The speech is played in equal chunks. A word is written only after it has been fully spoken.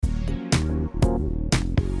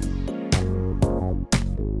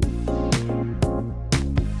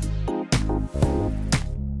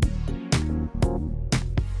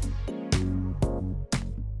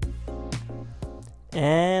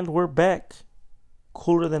we're back.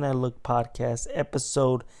 Cooler Than I Look podcast,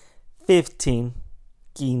 episode 15,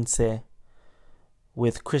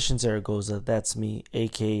 with Christian Zaragoza. That's me,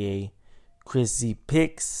 aka Chris Z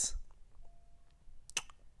Picks,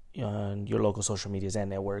 on your local social medias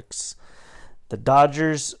and networks. The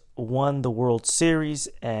Dodgers won the World Series,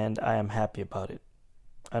 and I am happy about it.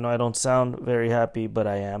 I know I don't sound very happy, but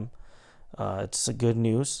I am. It's a good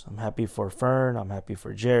news. I'm happy for Fern. I'm happy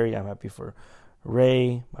for Jerry. I'm happy for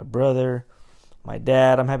Ray, my brother, my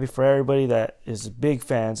dad. I'm happy for everybody that is big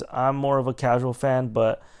fans. I'm more of a casual fan,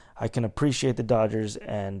 but I can appreciate the Dodgers,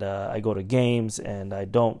 and I go to games, and I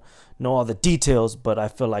don't know all the details, but I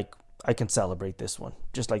feel like I can celebrate this one,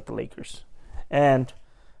 just like the Lakers. And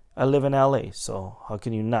I live in LA, so how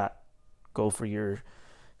can you not go for your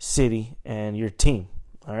city and your team,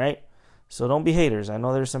 all right? So don't be haters. I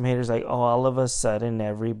know there's some haters like, oh, all of a sudden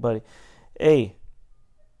everybody. Hey,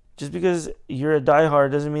 just because you're a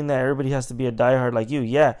diehard doesn't mean that everybody has to be a diehard like you.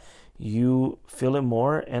 Yeah, you feel it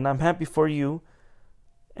more, and I'm happy for you,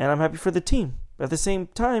 and I'm happy for the team. But at the same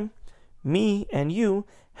time, me and you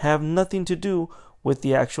have nothing to do with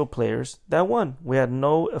the actual players that won. We had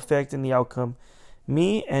no effect in the outcome.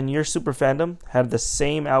 Me and your super fandom had the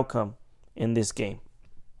same outcome in this game.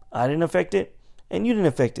 I didn't affect it, and you didn't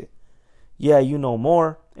affect it. Yeah, you know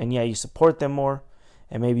more, and yeah, you support them more,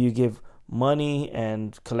 and maybe you give money,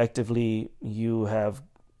 and collectively you have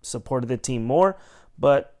supported the team more,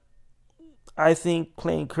 but I think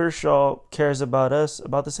Clayton Kershaw cares about us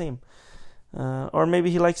about the same. Or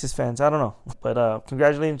maybe he likes his fans. I don't know. But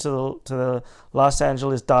congratulations to the Los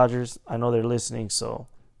Angeles Dodgers. I know they're listening, so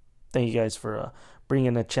thank you guys for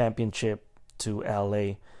bringing a championship to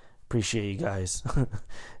LA. Appreciate you guys.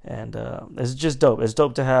 And it's just dope. It's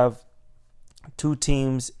dope to have two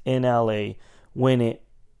teams in LA win it.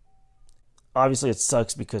 Obviously, it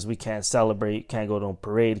sucks because we can't celebrate, can't go to a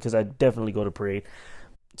parade, because I definitely go to parade.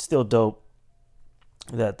 It's still dope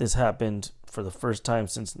that this happened for the first time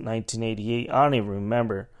since 1988. I don't even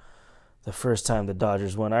remember the first time the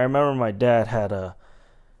Dodgers won. I remember my dad had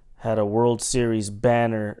a World Series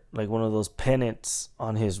banner, like one of those pennants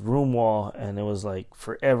on his room wall, and it was like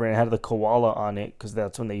forever, and it had the koala on it, because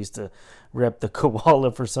that's when they used to rep the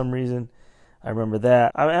koala for some reason. I remember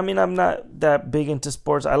that. I mean, I'm not that big into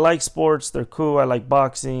sports. I like sports. They're cool. I like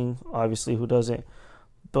boxing. Obviously, who doesn't?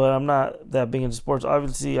 But I'm not that big into sports.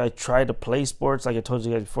 Obviously, I try to play sports. Like I told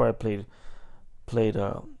you guys before,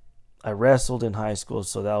 I wrestled in high school,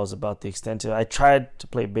 so that was about the extent of it. I tried to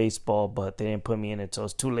play baseball, but they didn't put me in it, so it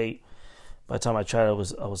was too late. By the time I tried, I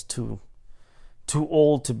was too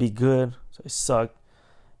old to be good, so I sucked.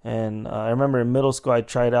 And I remember in middle school, I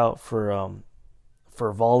tried out for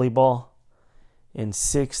volleyball in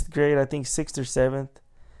 6th grade, I think 6th or 7th,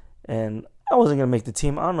 and I wasn't going to make the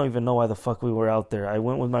team. I don't even know why the fuck we were out there. I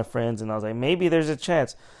went with my friends, and I was like, maybe there's a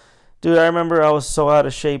chance. Dude, I remember I was so out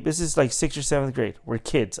of shape. This is like 6th or 7th grade. We're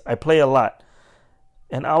kids. I play a lot.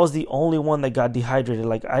 And I was the only one that got dehydrated.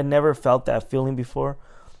 Like, I never felt that feeling before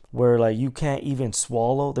where, like, you can't even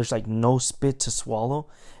swallow. There's, like, no spit to swallow.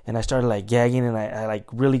 And I started, like, gagging, and I like,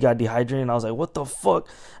 really got dehydrated. And I was like, what the fuck?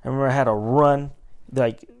 I remember I had to run.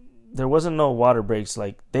 Like, there wasn't no water breaks.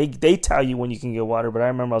 Like, they tell you when you can get water. But I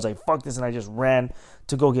remember I was like, fuck this. And I just ran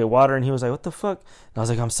to go get water. And he was like, what the fuck? And I was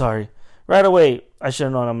like, I'm sorry. Right away, I should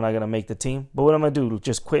have known I'm not going to make the team. But what am I going to do?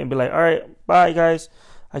 Just quit and be like, all right, bye, guys.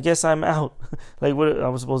 I guess I'm out. Like, what? I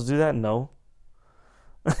was supposed to do that? No.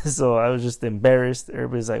 So I was just embarrassed.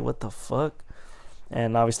 Everybody's like, what the fuck?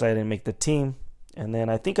 And obviously, I didn't make the team. And then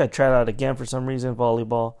I think I tried out again for some reason,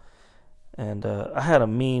 volleyball. And I had a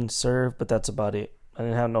mean serve, but that's about it. I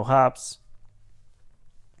didn't have no hops.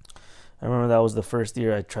 I remember that was the first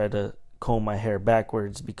year I tried to comb my hair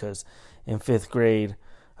backwards, because in 5th grade,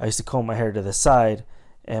 I used to comb my hair to the side,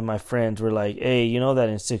 and my friends were like, hey, you know that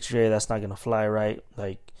in 6th grade, that's not going to fly, right?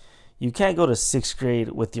 Like, you can't go to 6th grade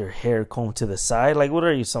with your hair combed to the side. Like, what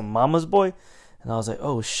are you, some mama's boy? And I was like,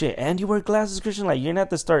 oh, shit. And you wear glasses, Christian? Like, you're going to have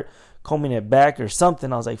to start combing it back or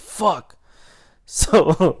something. I was like, fuck.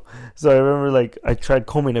 So I remember, like, I tried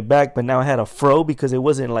combing it back, but now I had a fro because it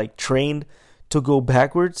wasn't, like, trained to go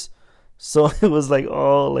backwards. So it was, like,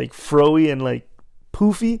 all, like, fro-y and, like,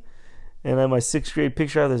 poofy. And then my 6th grade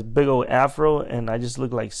picture, I have this big old afro, and I just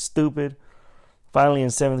looked like stupid. Finally, in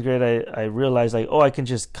 7th grade, I realized, like, oh, I can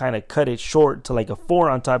just kind of cut it short to, like, a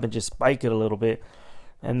 4 on top and just spike it a little bit.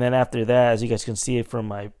 And then after that, as you guys can see it from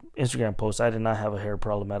my Instagram post, I did not have a hair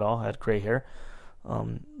problem at all. I had gray hair.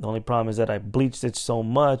 The only problem is that I bleached it so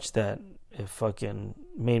much that it fucking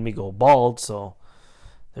made me go bald. So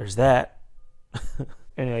there's that.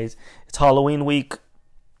 Anyways, it's Halloween week.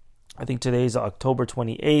 I think today's October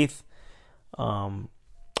 28th.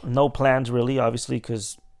 no plans really, obviously,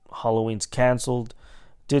 because Halloween's canceled.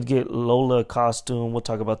 Did get Lola a costume. We'll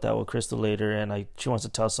talk about that with Crystal later, and she wants to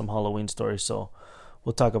tell some Halloween stories, so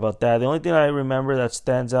we'll talk about that. The only thing I remember that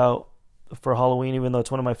stands out for Halloween, even though it's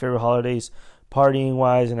one of my favorite holidays, partying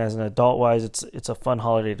wise and as an adult wise, it's a fun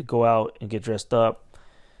holiday to go out and get dressed up.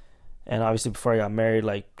 And obviously, before I got married,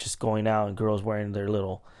 like just going out and girls wearing their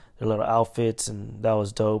little outfits, and that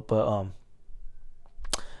was dope. But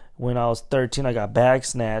when I was 13, I got bag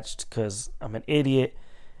snatched because I'm an idiot.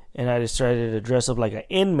 And I decided to dress up like an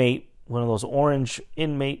inmate, one of those orange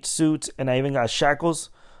inmate suits, and I even got shackles.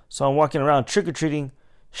 So I'm walking around trick-or-treating,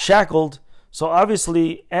 shackled. So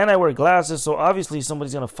obviously, and I wear glasses, so obviously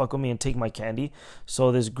somebody's going to fuck with me and take my candy.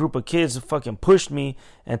 So this group of kids fucking pushed me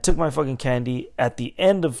and took my fucking candy at the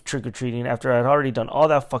end of trick-or-treating after I had already done all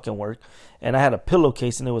that fucking work. And I had a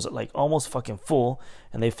pillowcase and it was like almost fucking full.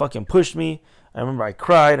 And they fucking pushed me. I remember I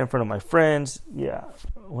cried in front of my friends. Yeah,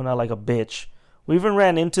 went out like a bitch. We even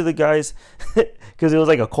ran into the guys because it was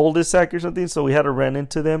like a cul-de-sac or something. So we had to run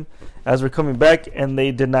into them as we're coming back, and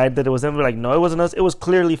they denied that it was them. We're like, no, it wasn't us. It was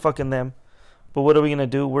clearly fucking them. But what are we going to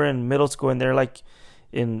do? We're in middle school, and they're like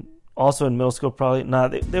also in middle school probably. Nah,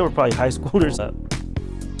 they were probably high schoolers.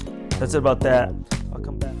 That's it about that. I'll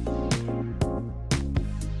come back.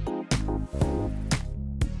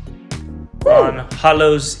 On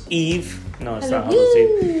Hallows Eve. No, it's not Hallows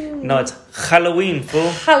Eve. No, it's Halloween, fool.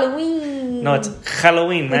 Halloween. No, it's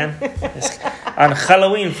Halloween, man. It's on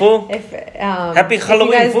Halloween, fool. Happy Halloween, if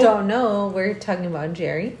you guys fool. don't know, we're talking about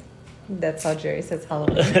Jerry. That's how Jerry says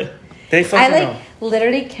Halloween. They fucking know.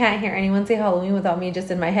 Literally can't hear anyone say Halloween without me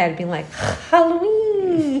just in my head being like,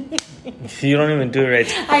 Halloween. You don't even do it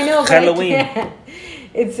right. I know, but Halloween.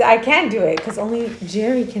 I can't do it because only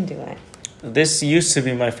Jerry can do it. This used to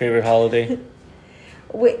be my favorite holiday.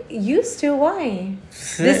 Wait, used to? Why?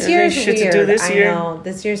 This year is weird. To do this year. I know.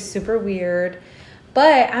 This year's super weird.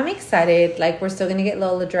 But I'm excited. Like, we're still going to get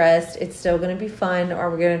Lola dressed. It's still going to be fun. Or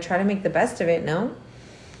we're going to try to make the best of it, no?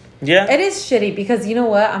 Yeah. It is shitty because, you know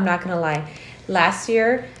what? I'm not going to lie. Last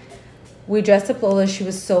year, we dressed up Lola. She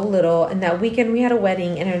was so little. And that weekend, we had a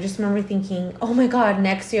wedding. And I just remember thinking, oh, my God,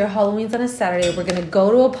 next year, Halloween's on a Saturday. We're going to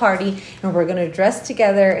go to a party. And we're going to dress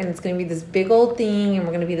together. And it's going to be this big old thing. And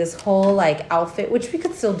we're going to be this whole, like, outfit, which we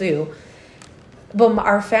could still do. But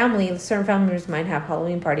our family, certain family members might have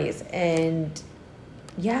Halloween parties. And,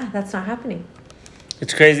 yeah, that's not happening.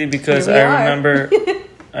 It's crazy because I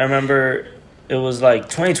remember it was like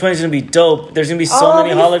 2020 is going to be dope. There's going to be so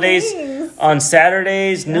many holidays. Things. On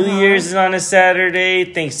Saturdays, New Year's is on a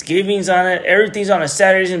Saturday, Thanksgiving's on it, everything's on a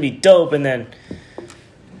Saturday, it's gonna be dope, and then,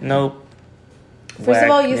 nope. First of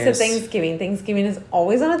all, you said Thanksgiving. Thanksgiving is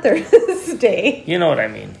always on a Thursday. You know what I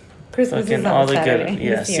mean. Christmas is on a Saturday.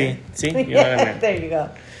 Yeah, see? You know what I mean. There you go.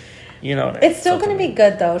 You know what I mean. It's still gonna be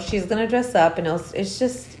good, though. She's gonna dress up, and it's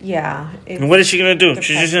just, yeah. And what is she gonna do?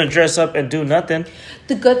 She's just gonna dress up and do nothing.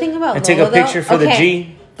 The good thing about and Lola, take a picture for the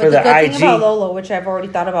G. But the good thing about Lola, which I've already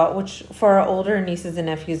thought about, which for our older nieces and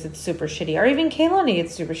nephews, it's super shitty. Or even Kaylani,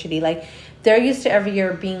 it's super shitty. Like, they're used to every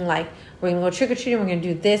year being like, we're going to go trick-or-treating, we're going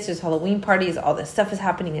to do this, there's Halloween parties, all this stuff is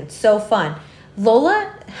happening, it's so fun.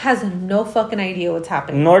 Lola has no fucking idea what's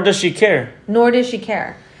happening. Nor does she care.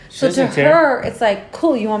 So to her, it's like,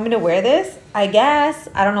 cool, you want me to wear this? I guess.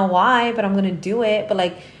 I don't know why, but I'm going to do it. But,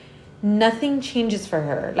 like, nothing changes for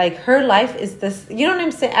her. Like, her life is this, you know what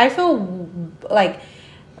I'm saying? I feel like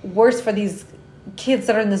worse for these kids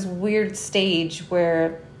that are in this weird stage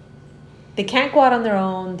where they can't go out on their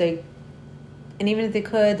own. And even if they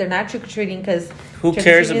could, they're not trick-or-treating because who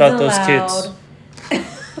cares about those kids?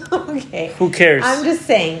 Okay. Who cares? I'm just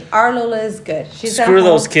saying, our Lola is good. She's Screw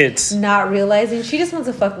those kids. Not realizing she just wants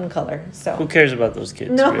a fucking color. So who cares about those kids?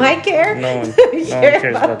 No, really? I care. No one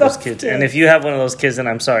cares about those kids. And if you have one of those kids, then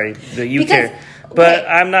I'm sorry that you care. But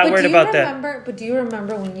I'm not worried about that. But do you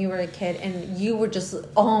remember when you were a kid and you were just,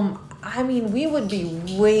 I mean, we would be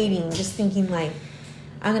waiting, just thinking like,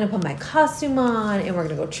 I'm going to put my costume on and we're going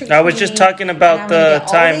to go trick-or-treating. I was just talking about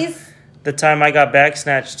the time I got bag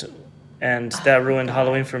snatched and that ruined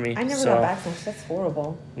Halloween for me. I never got bag snatched. That's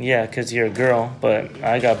horrible. Yeah, because you're a girl, but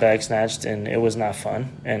I got bag snatched and it was not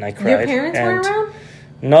fun and I cried. Your parents were around?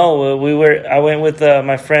 No, I went with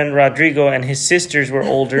my friend Rodrigo and his sisters were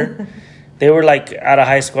older. They were like out of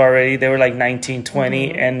high school already. They were like 19, 20.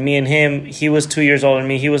 Mm-hmm. And me and him, he was 2 years older than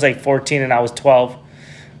me. He was like 14 and I was 12.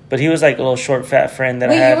 But he was like a little short, fat friend that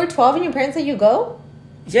I had. Wait, you were 12 and your parents said you go?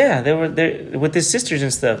 Yeah, they were there with his sisters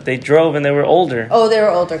and stuff. They drove and they were older. Oh, they were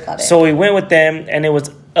older. Got it. So we went with them and it was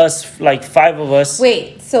us, like 5 of us.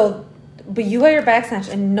 Wait, but you got your bag snatched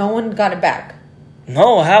and no one got it back?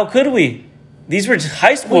 No, how could we? These were just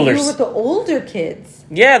high Well, you schoolers. were with the older kids.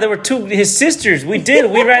 Yeah, there were two, his sisters. We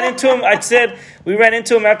ran into him. We ran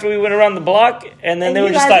into him after we went around the block, and then And they were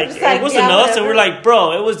you just guys like, were just like, it wasn't yeah, us. whatever. And we're like,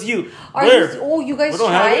 bro, it was you. You guys We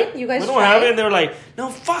don't have tried? it. You guys we don't have tried? it. And they were like, no,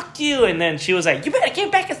 fuck you. And then she was like, you better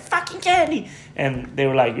give back his fucking candy. And they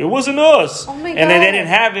were like, it wasn't us. Oh my And then they God. didn't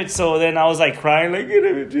have it. So then I was like crying, like, you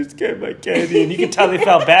never just get my candy. And you can tell they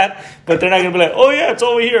felt bad, but they're not going to be like, oh yeah, it's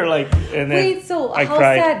over here. Like, and then Wait, so I how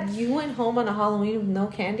cried. sad? You went home on a Halloween with no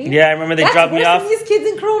candy? Yeah, I remember they That's dropped me worse off. than these kids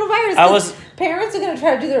in coronavirus. I 'cause was- Parents are gonna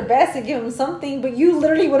try to do their best and give them something, but you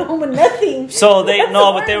literally went home with nothing. So they That's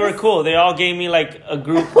no, the but they were worst. cool. They all gave me like a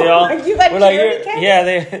group. They all You got were like, charity "Here-"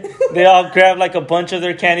 candy? yeah, they all grabbed like a bunch of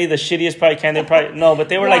their candy, the shittiest probably candy. Probably no, but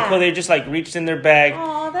they were like Yeah. cool. They just like reached in their bag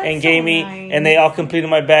Aw, that's and so gave me, nice. and they all completed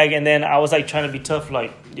my bag. And then I was like trying to be tough,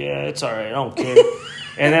 like yeah, it's all right, I don't care.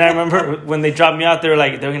 And then I remember when they dropped me out, they were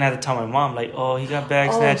like, they're gonna have to tell my mom, like, oh, he got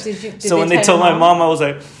bag Oh, snatched. did So when they they tell told your my mom? mom, I was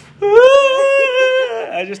like.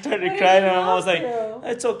 I just started What did crying, your and my mom was mom like, do?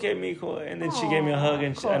 "It's okay, mijo." And then she gave me a Aw, hug,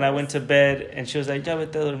 of and I course. went to bed, and she was like, "Ya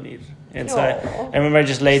vete a dormir." And so Aw. I remember I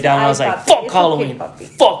just laid So down, and I I was like, thought, "Fuck it's Halloween, okay, puppy."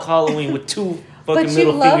 fuck Halloween," with two fucking But you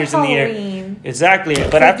middle love fingers in the air. Halloween. Exactly,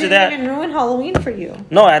 but So it after didn't that, even ruin Halloween for you.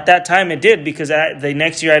 no, at that time it did because the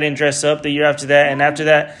next year I didn't dress up. The year after that, and after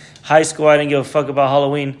that, high school I didn't give a fuck about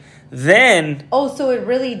Halloween. Then. Oh, so it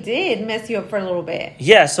really did mess you up for a little bit.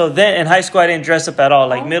 Yeah, so then in high school I didn't dress up at all.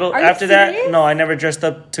 Like Oh, middle are you after that, serious? no, I never dressed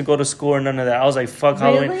up to go to school or none of that. I was like, fuck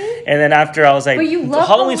Really? Halloween. And then after I was like, But you love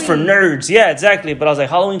Halloween's for Halloween. nerds. Yeah, exactly. But I was like,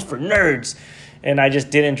 Halloween's for nerds. And I just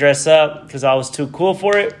didn't dress up because I was too cool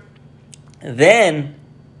for it. Then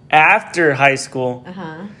after high school,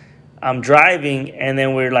 Uh-huh. I'm driving, and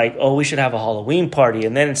then we're like, oh, we should have a Halloween party.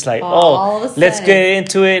 And then it's like, All of a let's sudden. get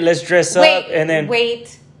into it. Let's dress up. And then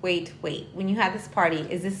wait. When you had this party,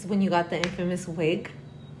 is this when you got the infamous wig?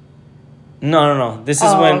 no. This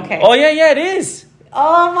is Oh, when. okay. Oh yeah, it is.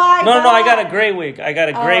 Oh my No, god. no, I got a gray wig. I got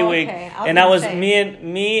a gray Oh, wig, okay. I was and that gonna was say.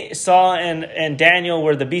 me, Saul, and Daniel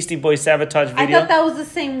were the Beastie Boys Sabotage I video. thought that was the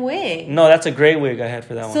same wig. No, that's a gray wig I had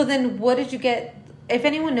for that So one. then what did you get? If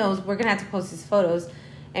anyone knows, we're going to have to post these photos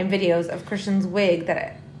and videos of Christian's wig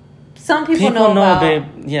that some people know about. babe.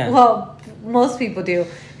 Yeah. Well, most people do.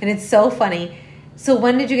 And it's so funny. So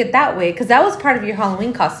when did you get that wig? Because that was part of your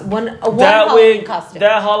Halloween costume. One that Halloween wig, costume.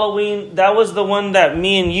 that Halloween, that was the one that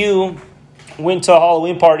me and you went to a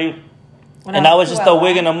Halloween party. When And I was too just a out.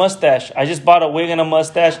 wig and a mustache. I just bought a wig and a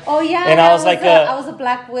mustache. Oh yeah, and I was like I was a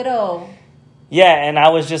Black Widow. yeah, and I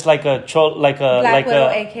was just like a Black Widow,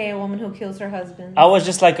 aka a woman who kills her husband. I was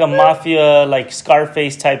just like a mafia, like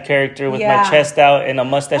Scarface type character with Yeah. my chest out and a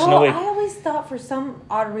mustache and a Oh, wig. I always thought for some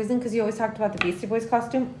odd reason, because you always talked about the Beastie Boys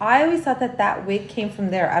costume, I always thought that wig came from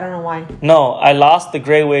there. I don't know why. No, I lost the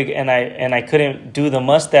gray wig and I couldn't do the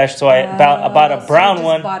mustache, so I bought a So brown you just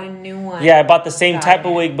one. Bought a new one. Yeah, I bought the same Got type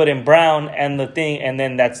of it. wig but in brown and the thing, and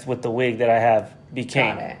then that's what the wig that I have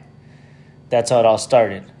became. Got it. That's how it all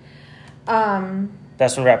started. Um,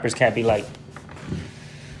 That's when rappers can't be like.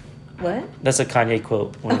 what? That's a Kanye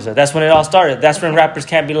quote. When he said, that's when it all started. That's when rappers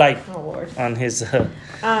can't be like Oh Lord. on his. La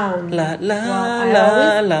La la well, I la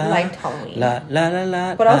always la. liked Halloween. La la la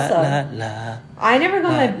la. But la, also- la, la. I never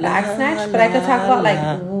got my La, bag la, snatched, but I could talk about la.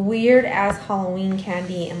 like weird ass Halloween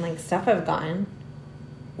candy and like stuff I've gotten.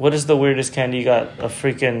 What is the weirdest candy you got? A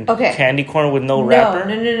freaking Okay. candy corn with no wrapper?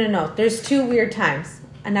 No. There's two weird times,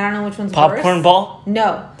 and I don't know which one's Popcorn worse. ball?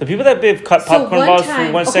 No, The people that bid cut So popcorn one balls time-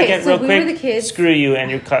 for 1 okay, second, so real we quick. were the kids. Screw you and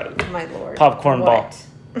your cut. my lord. Popcorn ball.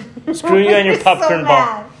 What? Screw you and your popcorn so ball.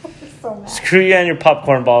 Mad. So mad. Screw you and your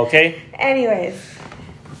popcorn ball, okay? Anyways,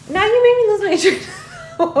 now you made me lose my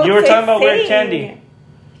train. You were talking about weird candy.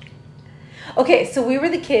 Okay, so we were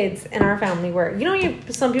the kids in our family where, you know,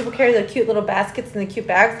 some people carry the cute little baskets and the cute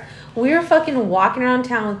bags. We were fucking walking around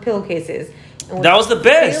town with pillowcases. And we That was the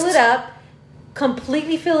best. Fill it up,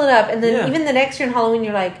 completely fill it up, and then Yeah. even the next year in Halloween,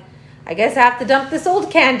 you're like, I guess I have to dump this old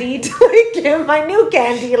candy to like give my new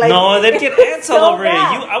candy. Like, No, they'd get it was ants all so over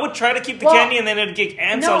bad. it. I would try to keep the Well, candy and then it'd get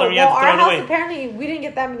ants all No, over. You well, have to our throw house it away. apparently we didn't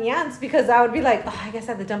get that many ants because I would be like, oh, I guess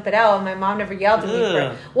I have to dump it out, and my mom never yelled at me for it.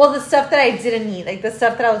 Ugh. Well, the stuff that I didn't eat, like the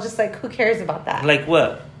stuff that I was just like, who cares about that? Like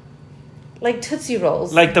what? Like Tootsie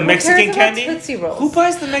Rolls. Like the Who Mexican cares about candy? Tootsie Rolls. Who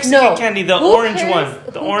buys the Mexican candy? The Who orange cares- one.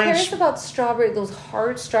 The who orange. cares about strawberry? Those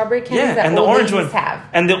hard strawberry candies Yeah, that and the old orange ladies one. have.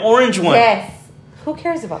 And the orange one. Yes. Who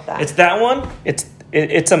cares about that? It's that one.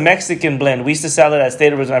 It's a Mexican blend. We used to sell it at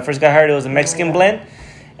Stater when I first got hired. It was a Mexican yeah. blend,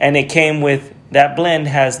 and it came with that blend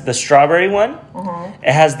has the strawberry one.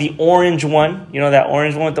 It has the orange one. You know that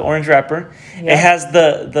orange one with the orange wrapper. Yeah. It has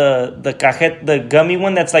the cajete, the gummy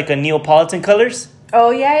one that's like a Neapolitan colors.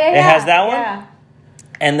 Oh yeah. It has that one? Yeah.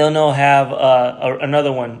 And then they'll have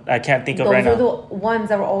another one I can't think of right now. Those are the ones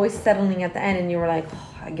that were always settling at the end, and you were like,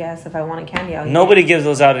 oh, I guess if I want a candy, I'll Nobody gives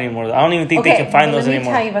those out anymore. I don't even think they can find those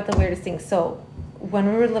anymore. Let me tell you about the weirdest thing. So, when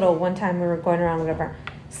we were little, one time we were going around, whatever,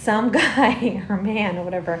 some guy or man or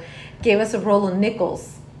whatever gave us a roll of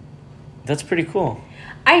nickels. That's pretty cool.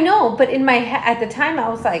 I know, but in my head at the time, I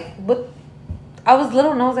was like, what? I was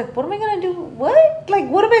little and I was like, what am I going to do? What? Like,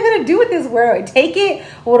 what am I going to do with this? Where do I take it?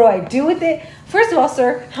 What do I do with it? First of all,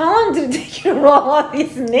 sir, how long did it take you to roll all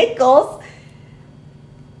these nickels?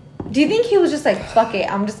 Do you think he was just like, fuck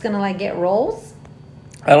it, I'm just going to like get rolls?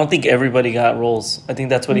 I don't think everybody got rolls. I think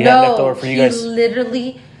that's what he had left over for you guys.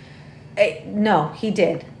 No, he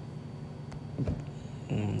did.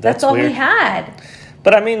 That's all weird. He had.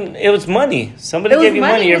 But I mean, it was money. Somebody gave you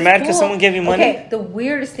money. You're mad because someone gave you money? Okay, the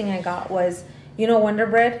weirdest thing I got was, you know Wonder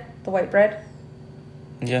Bread? The white bread?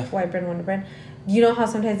 Yeah. White bread, Wonder Bread. You know how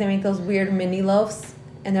sometimes they make those weird mini loaves?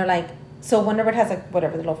 And they're like, so Wonder Bread has like,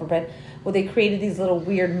 whatever, the loaf of bread. Well, they created these little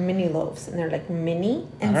weird mini loaves. And they're like mini.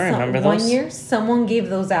 And I remember those. One year, someone gave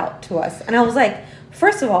those out to us. And I was like,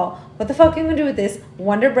 first of all, what the fuck are you going to do with this?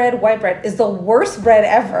 Wonder Bread, white bread is the worst bread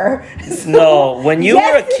ever. So, no, when you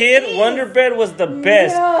were a kid, Wonder Bread was the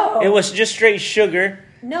best. No. It was just straight sugar.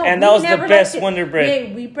 No, and that was the best Wonder Bread. We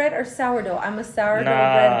ate wheat bread or sourdough. I'm a sourdough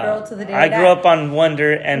bread girl to the day. I grew up on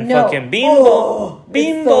Wonder and fucking Bimbo. Oh,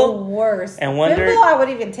 Bimbo. It's the worst. And Wonder. Bimbo I would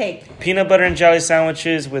even take. Peanut butter and jelly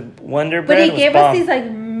sandwiches with Wonder Bread. But he gave us these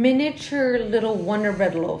like miniature little Wonder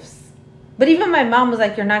Bread loaves. But even my mom was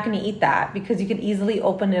like, you're not going to eat that because you could easily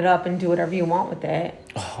open it up and do whatever you want with it.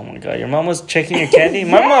 Oh my God. Your mom was checking your candy?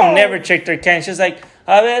 My mom never checked her candy. She was like,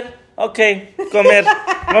 a ver, okay, comer.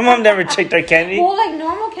 My mom never checked her candy. Well, like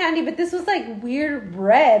normal candy, but this was like weird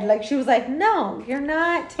bread. Like she was like, no, you're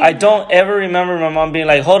not. I don't ever remember my mom being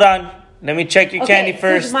like, hold on, let me check your candy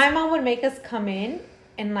first. So my mom would make us come in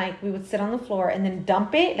and like we would sit on the floor and then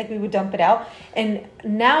dump it. Like we would dump it out. And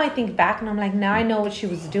now I think back and I'm like, now I know what she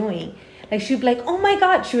was doing. Like, she'd be like, oh, my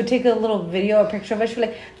God. She would take a little video or picture of it. She'd be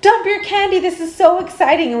like, dump your candy. This is so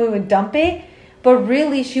exciting. And we would dump it. But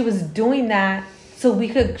really, she was doing that so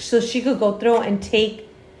she could go through and take,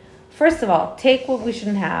 first of all, take what we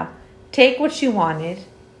shouldn't have. Take what she wanted.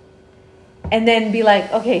 And then be like,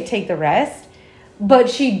 okay, take the rest. But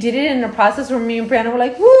she did it in a process where me and Brianna were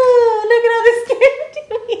like, woo, look at all this candy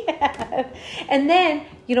we had. And then,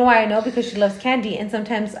 you know why I know? Because she loves candy. And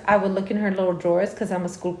sometimes I would look in her little drawers because I'm a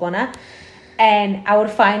sculpona. And I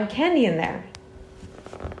would find candy in there.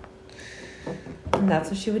 And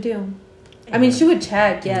that's what she would do. I mean, she would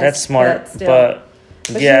check, yes. That's smart. But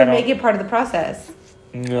yeah, she would make it part of the process.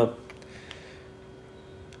 Yep.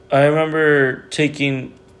 I remember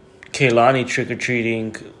taking Kaylani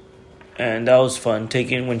trick-or-treating. And that was fun.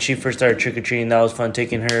 When she first started trick-or-treating, that was fun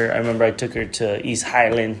taking her. I remember I took her to East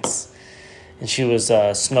Highlands. And she was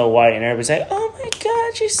Snow White. And everybody's like, oh my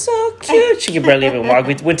God, she's so cute. She could barely even walk.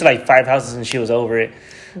 We went to like 5 houses and she was over it.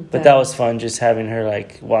 But that was fun, just having her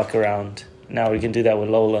like walk around. Now we can do that with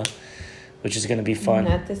Lola, which is going to be fun.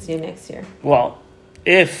 Not this year, next year. Well,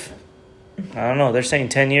 if... I don't know. They're saying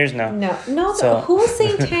 10 years now. No. So, who's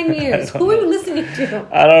saying 10 years? Who are you listening to?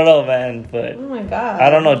 I don't know, man. But oh my God. I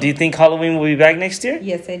don't know. Do you think Halloween will be back next year?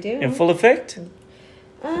 Yes, I do. In full effect?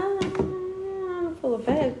 Not in full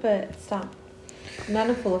effect, but stop. Not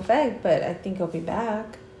in full effect, but I think it'll be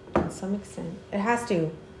back to some extent. It has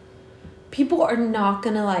to. People are not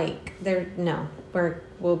gonna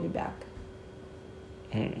we'll be back.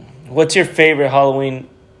 What's your favorite Halloween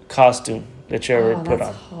costume that you ever put on?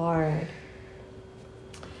 That's hard.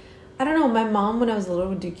 I don't know. My mom, when I was little,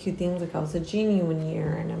 would do cute things. Like I was a genie one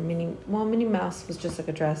year, and Minnie Mouse was just like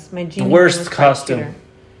a dress. My genie worst costume.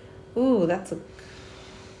 Ooh,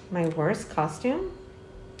 my worst costume.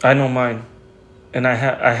 I know mine, and I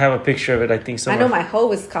have a picture of it. I think somewhere. I know my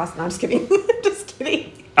hostess costume. No, I'm just kidding. Just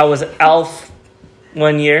kidding. I was Elf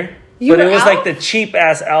one year. But it was like the cheap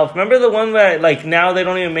ass Elf. Remember the one where like now they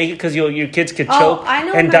don't even make it because your kids could choke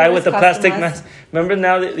and die with the plastic mask. Remember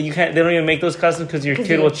now that you can't. They don't even make those costumes because your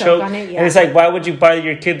kid will choke. On it, yeah. And it's like, why would you buy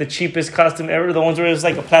your kid the cheapest costume ever? The ones where it was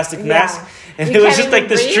like a plastic mask and it was just like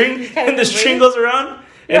the string and the string goes around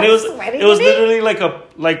and it was literally like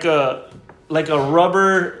a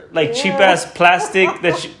rubber cheap ass plastic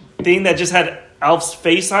thing that just had Elf's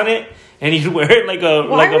face on it and you'd wear it like a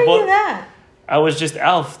Why were you that? I was just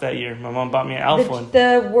Elf that year. My mom bought me an Elf one.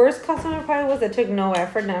 The worst costume I probably was, it took no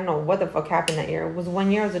effort. And I don't know what the fuck happened that year. It was one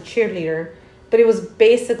year I was a cheerleader. But it was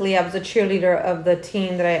basically, I was a cheerleader of the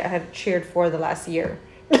team that I had cheered for the last year.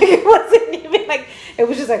 It wasn't even like, it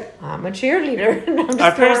was just like, I'm a cheerleader. And I'm just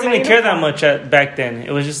Our parents wearing my didn't care that uniform. much back then.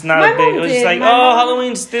 It was just not My a big. mom It was did. just like, My oh, mom-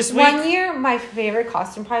 Halloween's this week. One year, my favorite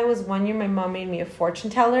costume probably was one year my mom made me a fortune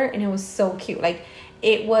teller, and it was so cute. Like,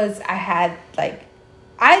 it was,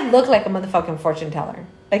 I looked like a motherfucking fortune teller.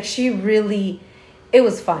 Like, it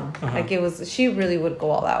was fun. Uh-huh. She really would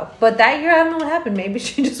go all out. But that year, I don't know what happened. Maybe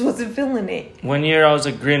she just wasn't feeling it. One year I was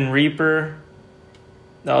a Grim Reaper.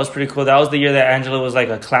 That was pretty cool. That was the year that Angela was like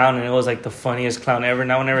a clown, and it was like the funniest clown ever.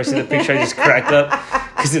 Now whenever I see the picture, I just crack up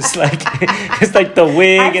because it's like the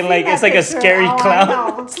wig and like it's like a scary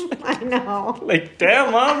clown. I know. Like,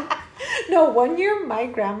 damn, mom. No, one year my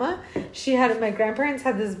grandparents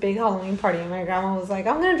had this big Halloween party, and my grandma was like,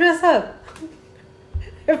 I'm gonna dress up.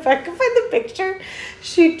 If I could find the picture,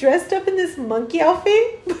 she dressed up in this monkey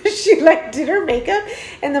outfit, but she like did her makeup,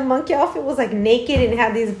 and the monkey outfit was like naked and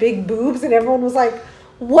had these big boobs, and everyone was like,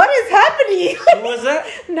 what is happening? Who was that?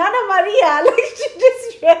 Nana Maria. Like, she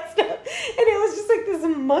just dressed up, and it was just like this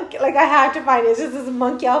monkey, like, I had to find it. It's just this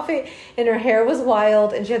monkey outfit, and her hair was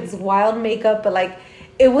wild, and she had this wild makeup, but like,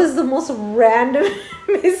 it was the most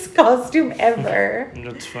randomest costume ever.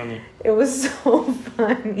 That's funny. It was so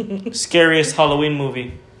funny. Scariest Halloween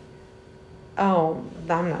movie? Oh,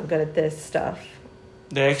 I'm not good at this stuff.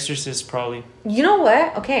 The Exorcist, probably. You know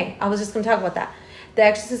what? Okay, I was just going to talk about that. The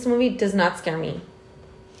Exorcist movie does not scare me.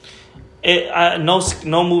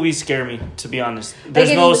 No movies scare me, to be honest.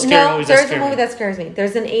 There's no scary movies that there's scare a movie me. that scares me.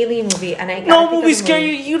 There's an alien movie, and I No movies scare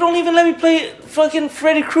you. You don't even let me play fucking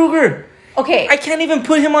Freddy Krueger. Okay. I can't even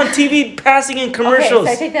put him on TV passing in commercials.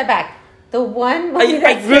 Okay, so I take that back. The one movie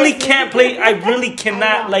I really scares me- can't play. I really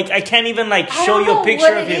cannot. I can't even show you a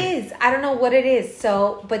picture of him. I don't know what it is.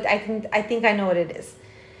 So, but I think I know what it is.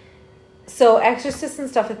 So, Exorcist and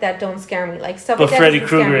stuff like that don't scare me. Like stuff But like that. Freddy doesn't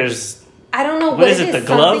scare Krueger me. is. I don't know What what is it it, is. the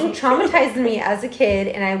glove? Something traumatized me as a kid,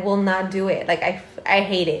 and I will not do it. Like, I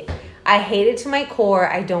hate it. I hate it to my core.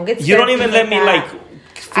 I don't get scared. You don't even let me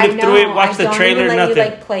flip through it, watch the trailer, even let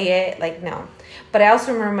nothing. you play it. Like, no. But I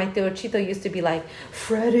also remember my Tío Chito used to be like,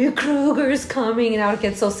 Freddy Krueger's coming, and I would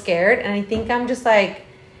get so scared. And I think I'm just like,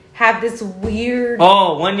 have this weird.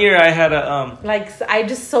 Oh, one year I had a I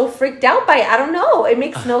just so freaked out by it. I don't know. It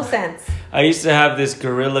makes no sense. I used to have this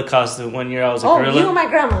gorilla costume. One year I was a gorilla. You and my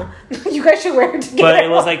grandma. You guys should wear it together. But it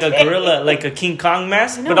was like a gorilla, like a King Kong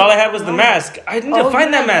mask. But all I had was the mask. I didn't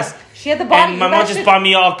find that mask. She had the body. And my mom just bought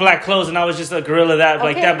me all black clothes, and I was just a gorilla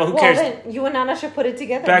like that. But who cares? Then you and Nana should put it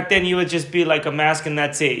together. Back then, you would just be like a mask, and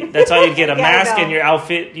that's it. That's all you'd get, a mask and your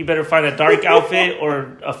outfit. You better find a dark outfit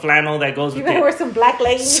or a flannel that goes with it. You better wear some black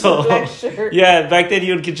leggings and a black shirt. Yeah, back then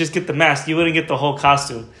you would just get the mask. You wouldn't get the whole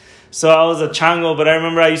costume. So I was a chango, but I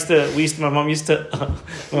remember my mom used to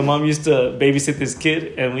babysit this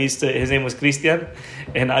kid, and his name was Christian,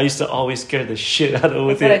 and I used to always scare the shit out of him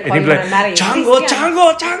with it. And he'd be like,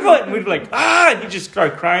 chango, and we'd be like, and he'd just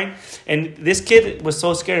start crying. And this kid was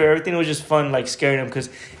so scared of everything. It was just fun, scaring him, because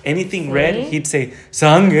anything red, he'd say,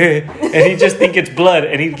 sangre, and he'd just think it's blood,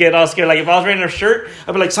 and he'd get all scared. Like, if I was wearing a shirt,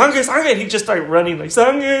 I'd be like, sangre, sangre, and he'd just start running, like,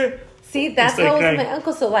 sangre. See, that's how it was with my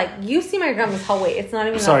uncle. So, you see my grandma's hallway. It's not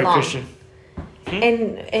even that long. Christian.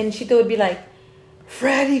 And Chito would be like,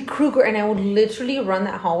 Freddy Krueger. And I would literally run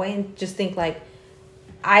that hallway and just think,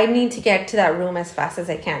 I need to get to that room as fast as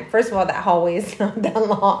I can. First of all, that hallway is not that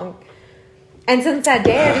long. And since that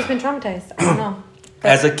day, I've just been traumatized. I don't know.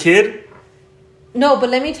 As a kid? No, but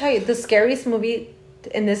let me tell you, the scariest movie,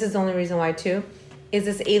 and this is the only reason why, too, is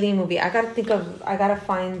this alien movie. I gotta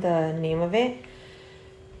find the name of it.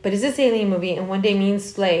 But it's this alien movie, and one day me and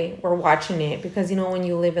Slay were watching it, because when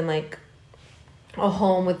you live in a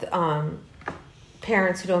home with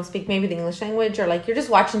parents who don't speak maybe the English language, or you're just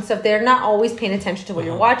watching stuff, they're not always paying attention to what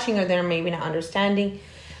you're watching, or they're maybe not understanding.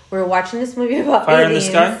 We were watching this movie about aliens.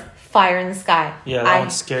 Fire in the Sky. Yeah, that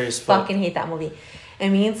one's scary as fuck. I fucking hate that movie.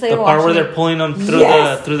 And me and Slay were watching. The part where it. they're pulling them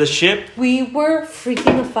through the ship. We were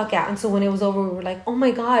freaking the fuck out. And so when it was over, we were like, oh my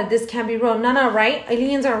God, this can't be real. No, right?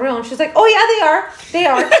 Aliens aren't real. And she's like, oh yeah, they are. They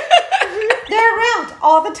are. They're around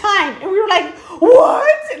all the time. And we were like,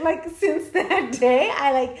 what? And since that day,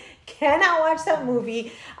 I cannot watch that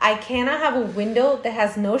movie. I cannot have a window that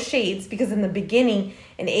has no shades, because in the beginning,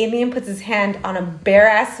 an alien puts his hand on a bare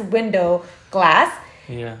ass window glass.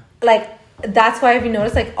 Yeah. That's why, if you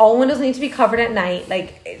notice, all windows need to be covered at night.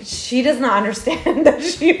 She does not understand that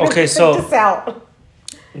she this out.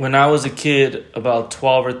 When I was a kid, about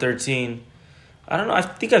 12 or 13, I don't know, I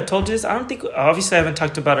think I've told you this. Obviously I haven't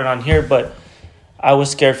talked about it on here, but I was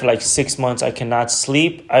scared for 6 months. I cannot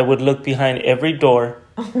sleep. I would look behind every door.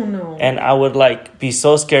 Oh, no. And I would, be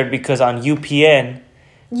so scared, because on UPN...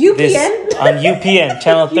 UPN? On UPN,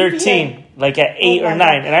 channel 13, like at 8 or my 9.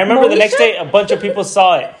 God. And I remember the next Moesha? day, a bunch of people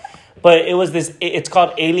saw it. But it was this, it's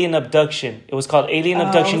called Alien Abduction. It was called Alien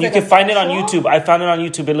Abduction. was You it can a find it on special? YouTube. I found it on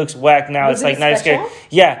YouTube. It looks whack now. Was it's it like a not scary. special?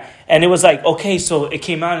 Yeah. And it was like, okay, so it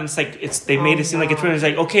came out and it's like, they made it seem like it's real. It's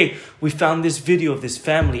like, okay, we found this video of this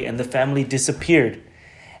family and the family disappeared.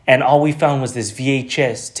 And all we found was this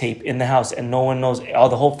VHS tape in the house and no one knows, the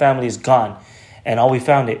whole family is gone. And all we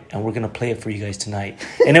found it, and we're going to play it for you guys tonight.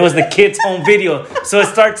 And it was the kids' home video. So it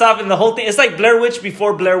starts off, and the whole thing, it's like Blair Witch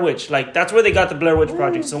before Blair Witch. Like, that's where they got the Blair Witch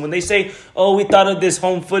Project. So when they say, oh, we thought of this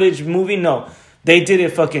home footage movie, no. They did it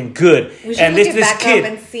fucking good. We should And look this it back kid, up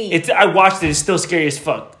and see. I watched it. It's still scary as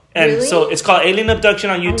fuck. And Really? so it's called Alien Abduction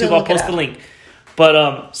on YouTube. gonna I'll look it post up. the link.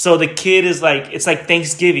 But so the kid is like, it's like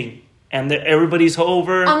Thanksgiving. And everybody's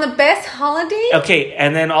over. On the best holiday? Okay,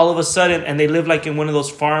 and then all of a sudden, and they live like in one of those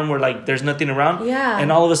farm where like there's nothing around. Yeah.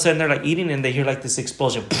 And all of a sudden they're like eating and they hear like this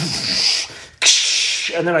explosion.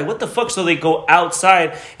 And they're like, what the fuck? So they go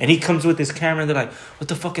outside and he comes with his camera and they're like, what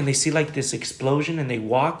the fuck? And they see like this explosion and they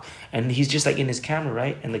walk and he's just like in his camera,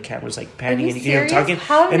 right? And the camera's like panning and you can hear him serious? talking.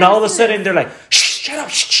 How have And you all of never a seen sudden this? they're like, shh, shut up,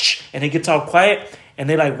 shh. And it gets all quiet and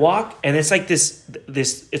they like walk and it's like this,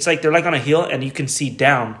 it's like they're like on a hill and you can see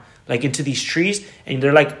down like into these trees and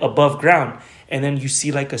they're like above ground. And then you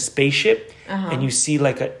see like a spaceship and you see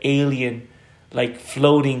like an alien like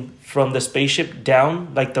floating from the spaceship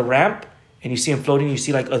down like the ramp. And you see him floating. You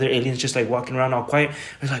see like other aliens just like walking around all quiet.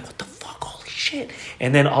 They're like, what the fuck? Holy shit.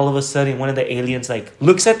 And then all of a sudden one of the aliens like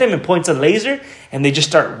looks at them and points a laser. And they just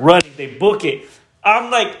start running. They book it. I'm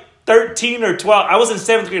like 13 or 12. I was in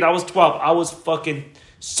 7th grade. I was 12. I was fucking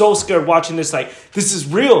so scared watching this. Like, this is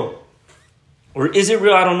real. Or is it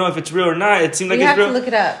real? I don't know if it's real or not. It seemed like You it's have real. to look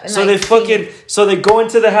it up. And So like, they fucking, so they go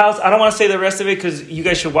into the house. I don't want to say the rest of it because you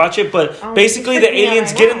guys should watch it. But basically, it's the freaking me out aliens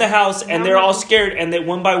right get now. in the house and they're No. all scared. And then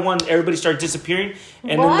one by one, everybody starts disappearing.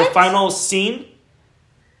 And then the What? final scene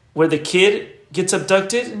where the kid gets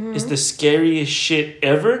abducted Mm-hmm. is the scariest shit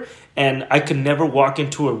ever. And I could never walk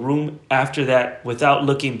into a room after that without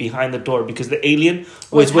looking behind the door because the alien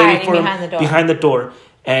was waiting hiding for him behind the door. behind the door.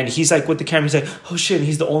 And he's like with the camera, he's like, oh shit, and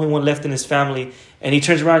he's the only one left in his family. And he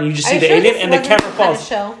turns around and you just Are see you the sure alien this and the wasn't camera some kind of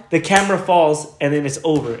falls. show? The camera falls and then it's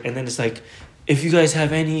over. And then it's like, if you guys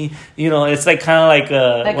have any, it's like kind of like,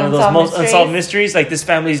 one of those Unsolved most Mysteries? unsolved mysteries. Like this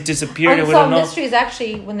family's disappeared and we don't Unsolved know. Mysteries,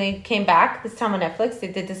 actually, when they came back this time on Netflix, they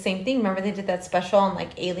did the same thing. Remember, they did that special on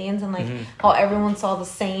like aliens and like Mm-hmm. how everyone saw the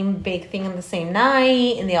same big thing on the same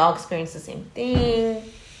night and they all experienced the same thing.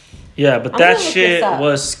 Yeah, but I'm that gonna look shit this up.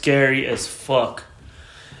 was scary as fuck.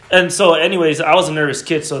 And so, anyways, I was a nervous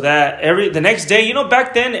kid. So that the next day,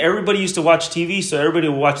 back then everybody used to watch TV, so everybody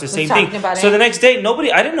would watch the same thing. talking about So it. the next day,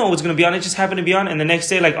 I didn't know it was gonna be on. It just happened to be on, and the next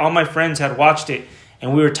day, like all my friends had watched it,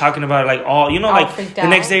 and we were talking about it, like like freaked the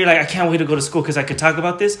next out. day, you're like, I can't wait to go to school because I could talk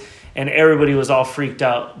about this, and everybody was all freaked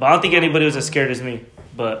out. But I don't think anybody was as scared as me.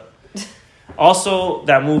 But also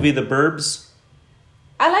that movie, The Burbs.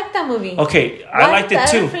 I like that movie. Okay, I Why liked did it that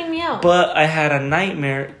too. freak me out? But I had a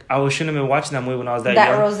nightmare. I shouldn't have been watching that movie when I was that That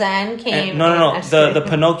young. Roseanne came. And, no. I'm just The kidding.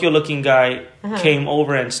 Pinocchio looking guy Uh-huh. came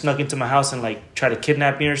over and snuck into my house and like tried to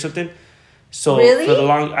kidnap me or something. So Really?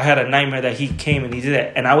 for I had a nightmare that he came and he did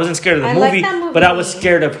that. And I wasn't scared of the I like movie, that movie. but I was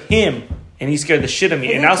scared of him. And he scared the shit of me.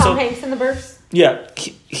 Isn't and also, Tom Hanks in The Burbs? yeah,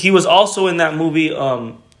 he was also in that movie,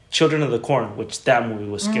 Children of the Corn, which that movie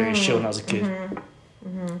was scary as shit when I was a kid.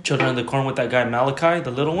 Children of the Corn with that guy Malachi, the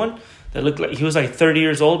little one. That looked like he was like 30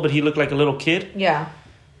 years old, but he looked like a little kid. Yeah.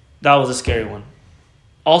 That was a scary one.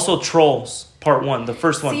 Also, Trolls Part 1, the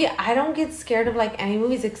first one. See, I don't get scared of like any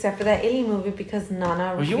movies except for that alien movie because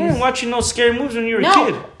Nana. Well, you refused- weren't watching no scary movies when you were a No,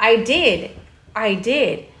 kid. I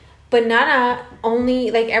did. But Nana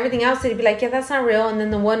only like everything else. They'd be like, yeah, that's not real. And then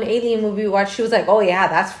the one alien movie we watched, she was like, oh yeah,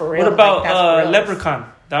 that's for real. What about like, that's for real.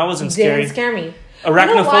 Leprechaun? That wasn't scary. Didn't scare me. Arachnophobia?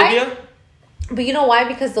 You know why? But you know why?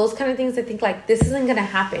 Because those kind of things, I think like this isn't gonna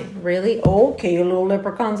happen. Really? Okay, a little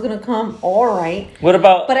leprechaun's gonna come. All right. What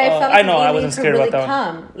about? But I felt like I know the I alien wasn't could scared really about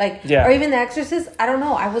that one. come. Like, Yeah. or even The Exorcist. I don't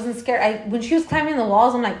know. I wasn't scared. When she was climbing the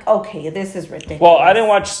walls, I'm like, okay, this is ridiculous. Well, I didn't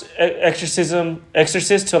watch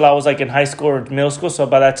Exorcist till I was like in high school or middle school. So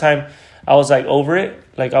by that time, I was like over it.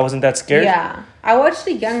 Like I wasn't that scared. Yeah, I watched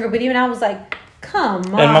it younger, but even I was like, come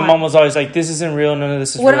on. And my mom was always like, "This isn't real. None of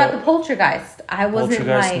this is What real." about the Poltergeist? I wasn't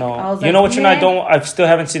Poltergeist? like, No. I was You know what? man. I still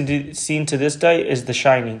haven't seen to this day is The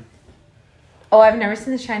Shining. Oh, I've never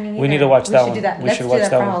seen The Shining either. We need to watch that should one. Do that. We Let's should do watch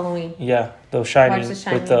that that for one. Halloween. Yeah, The Shining, Watch The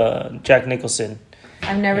Shining. with Jack Nicholson.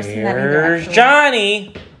 I've never seen that either. Here's Actually.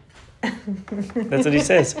 Johnny. That's what he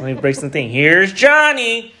says when he breaks the thing. Here's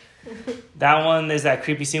Johnny. That one is that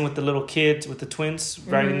creepy scene with the little kids, with the twins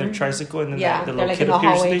riding their tricycle, and then the they're little like kid in the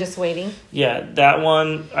appears. hallway just waiting. Yeah, that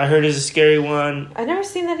one I heard is a scary one. I've never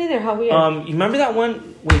seen that either. How weird. You remember that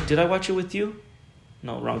one? Wait, did I watch it with you?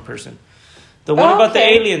 No, wrong person. The one about the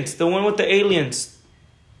aliens. The one with the aliens.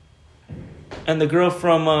 And the girl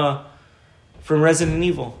from Resident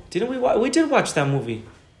Evil. Didn't we? We did watch that movie.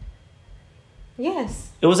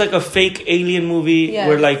 Yes. It was like a fake alien movie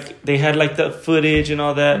where like they had like the footage and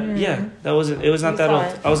all that. Mm-hmm. Yeah, that was it. It was not that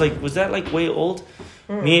old. I was like, was that like way old?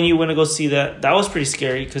 Mm-hmm. Me and you went to go see that. That was pretty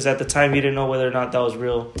scary because at the time you didn't know whether or not that was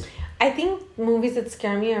real. I think movies that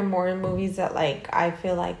scare me are more movies that like I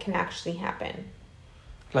feel like can actually happen.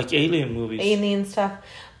 Like alien movies. Alien stuff.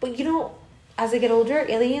 But you know, as I get older,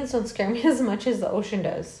 aliens don't scare me as much as the ocean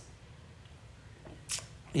does.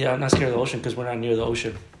 Yeah, I'm not scared of the ocean because we're not near the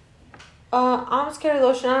ocean. I'm scared of the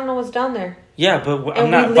ocean. I don't know what's down there. Yeah, but I'm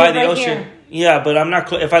not by the ocean. Here. Yeah, but I'm not.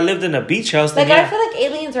 If I lived in a beach house, then I feel like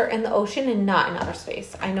aliens are in the ocean and not in outer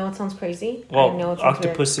space. I know it sounds crazy. Well, I know it sounds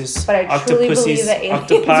octopuses. Weird, but I truly believe that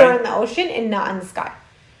aliens are in the ocean and not in the sky.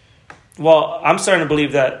 Well, I'm starting to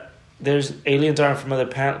believe that there's aliens aren't from other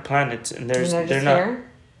planets, and they're not. Here?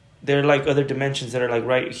 They're like other dimensions that are like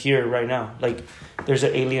right here, right now. Like there's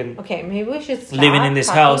an alien. Okay, maybe we should stop living in this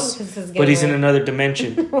house, but he's in another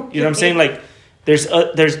dimension. Okay. You know what I'm saying? Like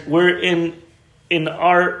we're in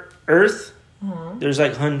our Earth. Uh-huh. There's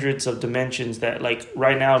like hundreds of dimensions that like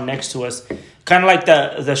right now next to us, kind of like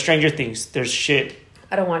the Stranger Things. There's shit.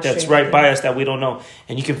 I don't watch that's right by us that we don't know,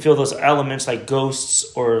 and you can feel those elements like ghosts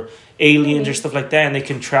or aliens or stuff like that, and they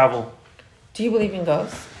can travel. Do you believe in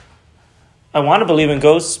ghosts? I want to believe in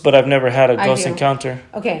ghosts, but I've never had a ghost encounter.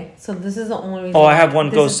 Okay, so this is the only reason. Oh, I have one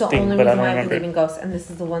ghost thing, but I don't remember. I believe in ghosts, and this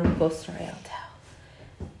is the one ghost story I'll tell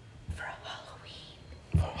for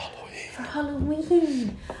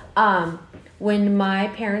Halloween. When my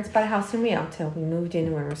parents bought a house in Rialto, we moved in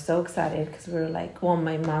and we were so excited because we were like, well,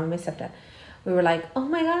 my mom and my stepdad, we were like, oh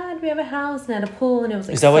my god, we have a house and had a pool, and it was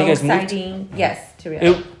like so exciting. Moved? Yes, to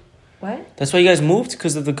Rialto. What? That's why you guys moved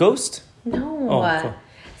because of the ghost? No. Oh, cool.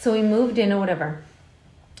 So we moved in or whatever,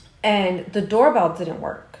 and the doorbell didn't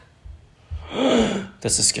work.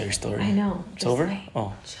 That's a scary story. I know. It's over? Wait.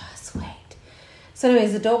 Oh. Just wait. So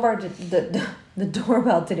anyways, the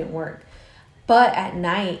doorbell didn't work. But at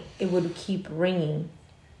night, it would keep ringing.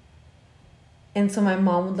 And so my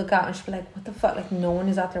mom would look out and she'd be like, what the fuck? Like, no one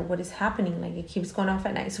is out there. What is happening? Like, it keeps going off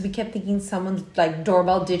at night. So we kept thinking someone's, like,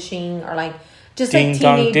 doorbell ditching or, like, just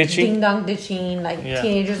ding-dong ditching. Like,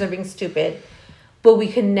 teenagers are being stupid. But we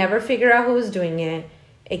could never figure out who was doing it.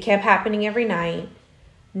 It kept happening every night.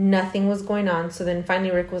 Nothing was going on. So then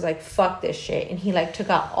finally Rick was like, fuck this shit. And he like took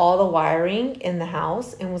out all the wiring in the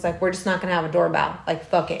house and was like, we're just not going to have a doorbell. Like,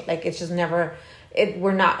 fuck it. Like, it's just never, it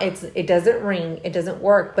doesn't ring. It doesn't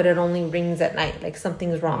work, but it only rings at night. Like,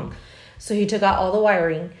 something's wrong. So he took out all the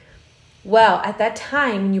wiring. Well, at that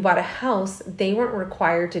time, when you bought a house, they weren't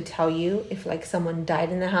required to tell you if, like, someone died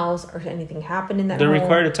in the house or anything happened in that They're home.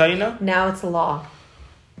 required to tell you now? Now it's law.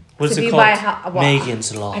 What's it called?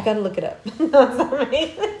 Megan's Law. I gotta look it up. No, it's not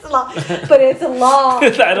Megan's Law. But it's a law.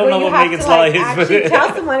 I don't know what Megan's Law is. Actually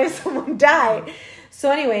tell someone if someone died.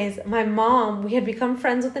 So anyways, my mom, we had become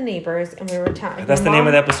friends with the neighbors, and we were telling. That's the name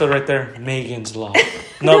of the episode right there. Megan's Law.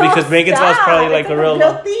 No, because Megan's Law is probably like a real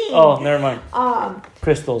law. Thing. Oh, never mind.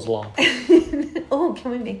 Crystal's Law. Oh,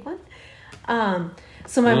 can we make one?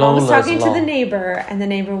 So my mom was talking to the neighbor, and the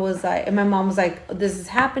neighbor was like, and my mom was like, this is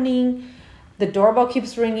happening. The doorbell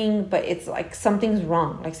keeps ringing, but it's like something's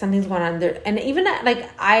wrong. Like, something's going on there. And even like,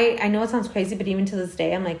 I know it sounds crazy, but even to this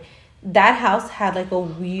day, I'm like, that house had like a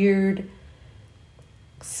weird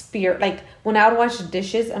spirit. Like, when I would wash the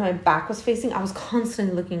dishes and my back was facing, I was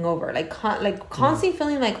constantly looking over, like constantly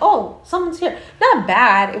feeling like, oh, someone's here. Not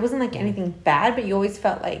bad. It wasn't like anything bad, but you always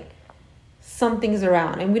felt like something's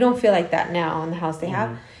around. And we don't feel like that now in the house they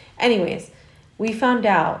have. Anyways, we found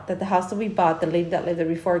out that the house that we bought, the lady that lived there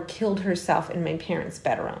before, killed herself in my parents'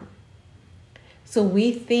 bedroom. So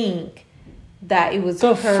we think that it was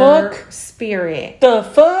her spirit. The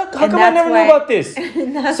fuck? How come I never knew about this?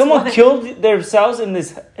 Someone killed themselves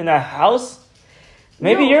in a house?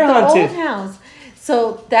 Maybe you're haunted. Old house.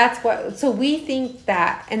 So that's what. So we think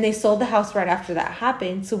that, and they sold the house right after that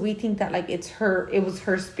happened. So we think that like it was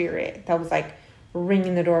her spirit that was like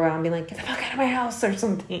ringing the doorbell and being like, "Get the fuck out of my house" or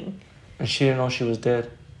something. And she didn't know she was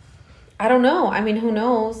dead. I don't know. I mean, who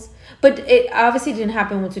knows? But it obviously didn't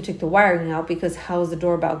happen once we took the wiring out, because how is the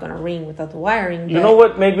doorbell going to ring without the wiring? You know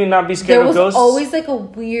what made me not be scared of ghosts? There was always like a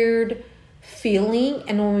weird feeling.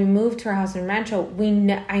 And when we moved to our house in Rancho,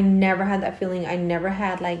 I never had that feeling. I never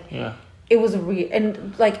had like it was weird.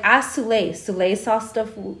 And like, ask Soleil saw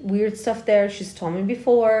stuff, weird stuff there. She's told me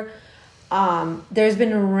before. There's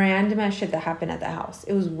been random ass shit that happened at the house.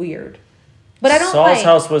 It was weird. But I don't Saul's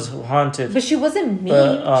house was haunted. But she wasn't mean.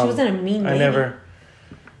 She wasn't a mean lady.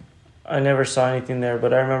 I never saw anything there,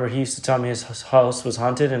 but I remember he used to tell me his house was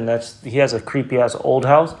haunted, and he has a creepy ass old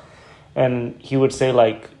house, and he would say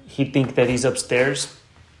like he'd think that he's upstairs,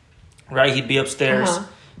 right? He'd be upstairs,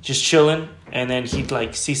 just chilling, and then he'd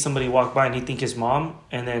like see somebody walk by, and he'd think his mom,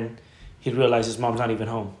 and then he'd realize his mom's not even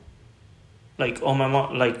home. Like, oh, my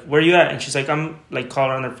mom, like, where you at? And she's like, I'm like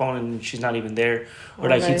calling her on their phone, and she's not even there. Or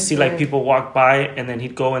like he'd see like people walk by, and then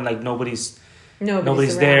he'd go and like nobody's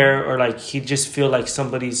there, or like he'd just feel like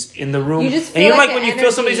somebody's in the room. And you're like when you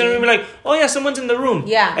feel somebody's in the room, you're like, oh yeah, someone's in the room.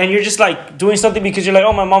 Yeah. And you're just like doing something because you're like,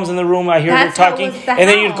 oh, my mom's in the room. I hear her talking, and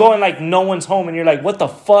then you'd go and like no one's home, and you're like, what the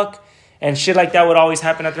fuck? And shit like that would always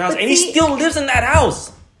happen at their house, and he still lives in that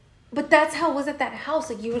house. But that's how it was at that house.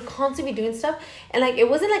 Like, you would constantly be doing stuff. And, like, it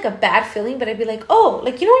wasn't, like, a bad feeling. But I'd be like, oh.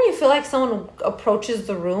 Like, you know when you feel like someone approaches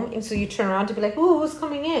the room. And so you turn around to be like, ooh, who's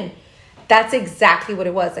coming in? That's exactly what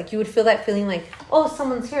it was. Like, you would feel that feeling like, oh,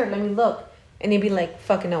 someone's here. Let me look. And you'd be like,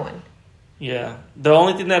 fucking no one. Yeah. The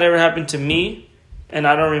only thing that ever happened to me, and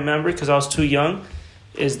I don't remember because I was too young,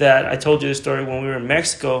 is that I told you this story when we were in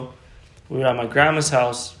Mexico. We were at my grandma's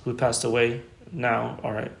house, who passed away now.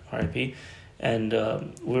 R.I.P. And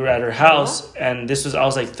we were at her house, and I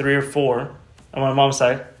was like 3 or 4 on my mom's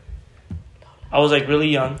side. I was like really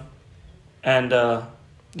young, and my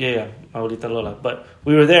abuelita Lola. But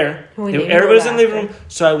we were there. Everybody's in the living room.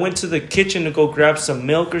 So I went to the kitchen to go grab some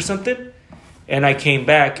milk or something, and I came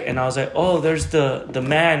back, and I was like, oh, there's the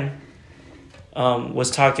man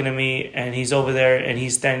was talking to me, and he's over there, and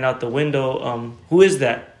he's standing out the window. Who is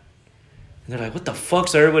that? And they're like, what the fuck?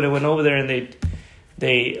 So everybody went over there, and they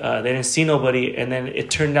didn't see nobody, and then it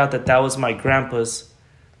turned out that was my grandpa's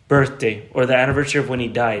birthday, or the anniversary of when he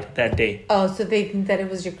died that day. Oh, so they think that it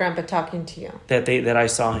was your grandpa talking to you. That I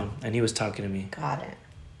saw him, and he was talking to me. Got it.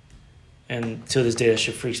 And to this day, that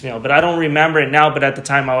shit freaks me out. But I don't remember it now, but at the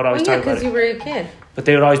time, I would always talk about it. because you were a kid. But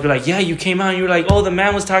they would always be like, yeah, you came out, and you were like, oh, the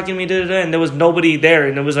man was talking to me, da-da-da, and there was nobody there,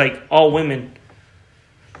 and it was like all women.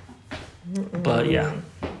 But, yeah.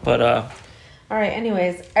 But, all right,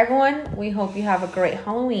 anyways, everyone, we hope you have a great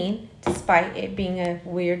Halloween, despite it being a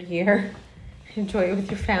weird year. Enjoy it with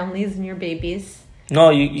your families and your babies. No,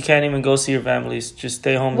 you can't even go see your families. Just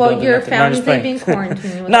stay home. Well, your families, they've been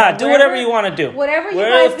quarantined. Nah, do whatever you want to do. Whatever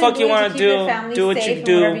the fuck you want to do what you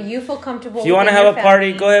do. Whatever you feel comfortable with. If you want to have a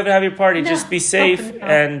party, go ahead and have your party. No, just be safe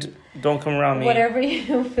and don't come around me. Whatever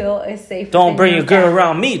you feel is safe. Don't bring your girl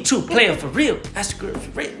around me too. Play her for real. Ask the girl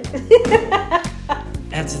for real.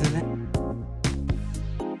 Answer the next.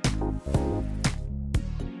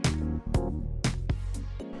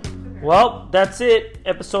 Well, that's it.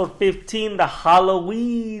 Episode 15, the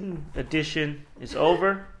Halloween edition is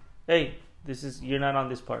over. Hey, you're not on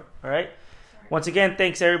this part, all right? Once again,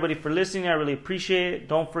 thanks everybody for listening. I really appreciate it.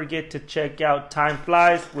 Don't forget to check out Time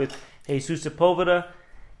Flies with Jesus Sepulveda.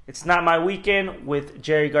 It's Not My Weekend with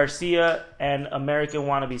Jerry Garcia and American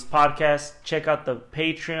Wannabes podcast. Check out the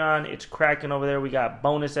Patreon. It's cracking over there. We got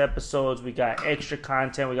bonus episodes. We got extra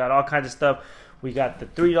content. We got all kinds of stuff. We got the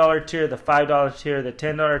 $3 tier, the $5 tier, the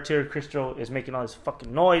 $10 tier. Crystal is making all this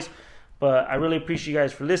fucking noise. But I really appreciate you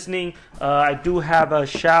guys for listening. I do have a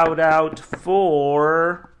shout out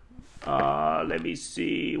for... let me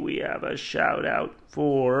see. We have a shout out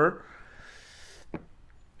for...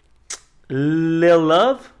 Lil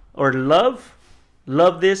Love or Love.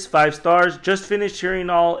 Love this, 5 stars. Just finished hearing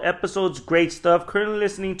all episodes. Great stuff. Currently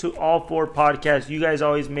listening to all 4 podcasts. You guys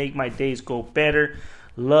always make my days go better.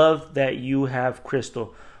 Love that you have,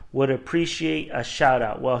 Crystal. Would appreciate a shout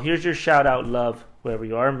out. Well, here's your shout out, Love, whoever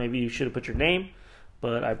you are. Maybe you should have put your name,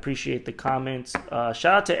 but I appreciate the comments. Shout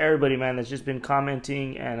out to everybody, man, that's just been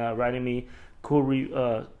commenting and writing me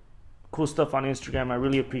cool stuff on Instagram. I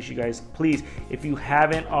really appreciate you guys. Please, if you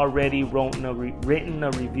haven't already written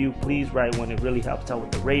a review, please write one. It really helps out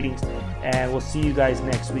with the ratings. And we'll see you guys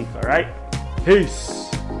next week, all right? Peace.